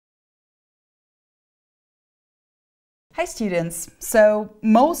Hi students! So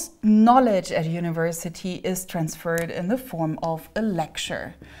most knowledge at university is transferred in the form of a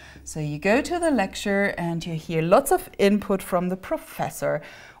lecture. So you go to the lecture and you hear lots of input from the professor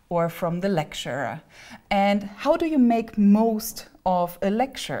or from the lecturer. And how do you make most of a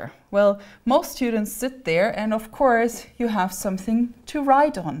lecture? Well, most students sit there and of course you have something to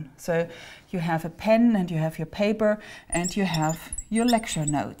write on. So you have a pen and you have your paper and you have your lecture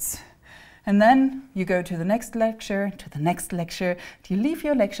notes. And then you go to the next lecture, you leave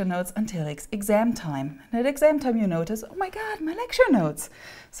your lecture notes until exam time. And at exam time you notice, oh my God, my lecture notes.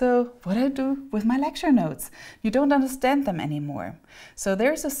 So what do I do with my lecture notes? You don't understand them anymore. So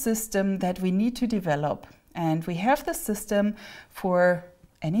there's a system that we need to develop. And we have the system for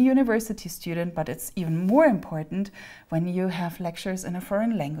any university student, but it's even more important when you have lectures in a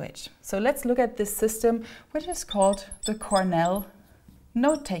foreign language. So let's look at this system, which is called the Cornell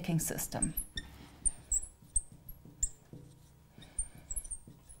note-taking system.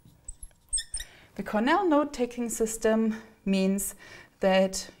 The Cornell note-taking system means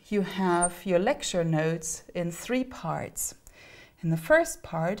that you have your lecture notes in 3 parts. In the first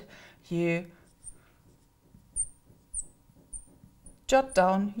part, you jot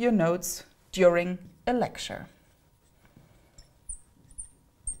down your notes during a lecture.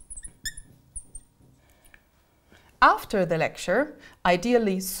 After the lecture,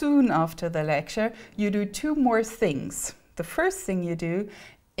 ideally soon after the lecture, you do 2 more things. The first thing you do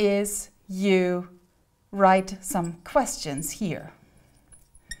is you write some questions here.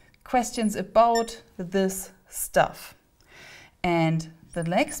 Questions about this stuff. And the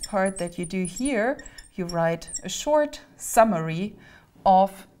next part that you do here, you write a short summary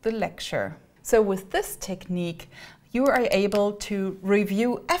of the lecture. So with this technique, you are able to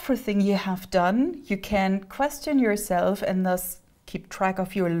review everything you have done. You can question yourself and thus keep track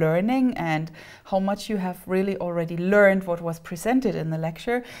of your learning and how much you have really already learned what was presented in the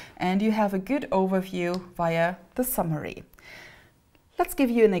lecture. And you have a good overview via the summary. Let's give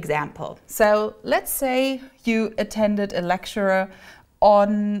you an example. So let's say you attended a lecture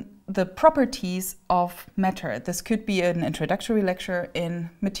on the properties of matter. This could be an introductory lecture in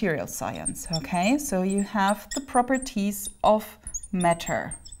material science. Okay, so you have the properties of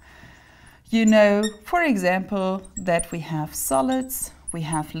matter. You know, for example, that we have solids, we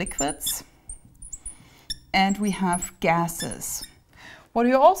have liquids, and we have gases. What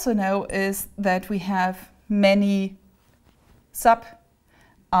you also know is that we have many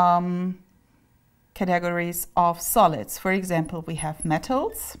categories of solids. For example, we have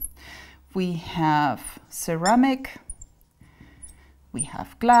metals, we have ceramic, we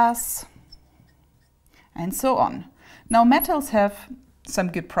have glass, and so on. Now, metals have some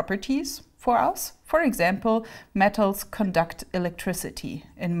good properties for us. For example, metals conduct electricity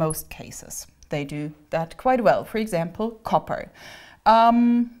in most cases. They do that quite well. For example, copper.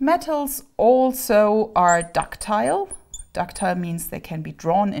 Metals also are ductile. Ductile means they can be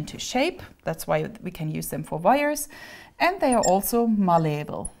drawn into shape. That's why we can use them for wires. And they are also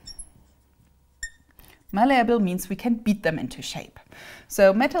malleable. Malleable means we can beat them into shape.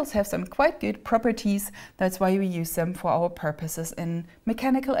 So metals have some quite good properties. That's why we use them for our purposes in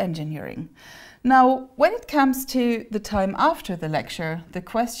mechanical engineering. Now, when it comes to the time after the lecture, the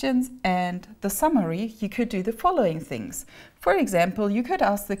questions and the summary, you could do the following things. For example, you could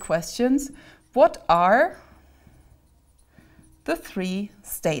ask the questions, what are the 3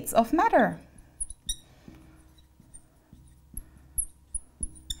 states of matter?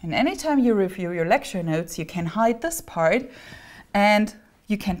 And anytime you review your lecture notes, you can hide this part and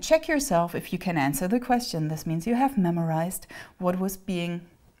you can check yourself if you can answer the question. This means you have memorized what was being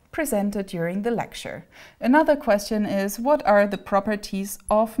presented during the lecture. Another question is, what are the properties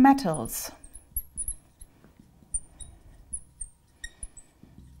of metals?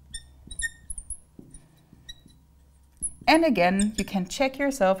 And again, you can check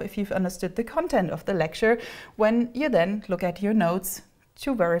yourself if you've understood the content of the lecture when you then look at your notes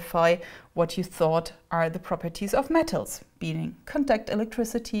to verify what you thought are the properties of metals, meaning conduct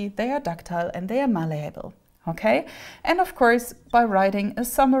electricity, they are ductile and they are malleable. Okay? And of course, by writing a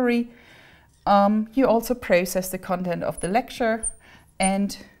summary, you also process the content of the lecture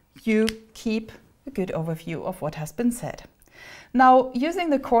and you keep a good overview of what has been said. Now, using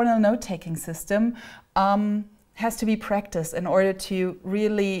the Cornell note-taking system has to be practiced in order to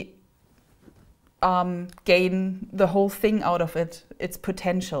really gain the whole thing out of it, its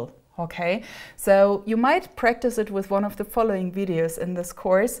potential. Okay, so you might practice it with one of the following videos in this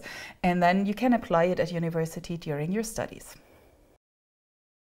course, and then you can apply it at university during your studies.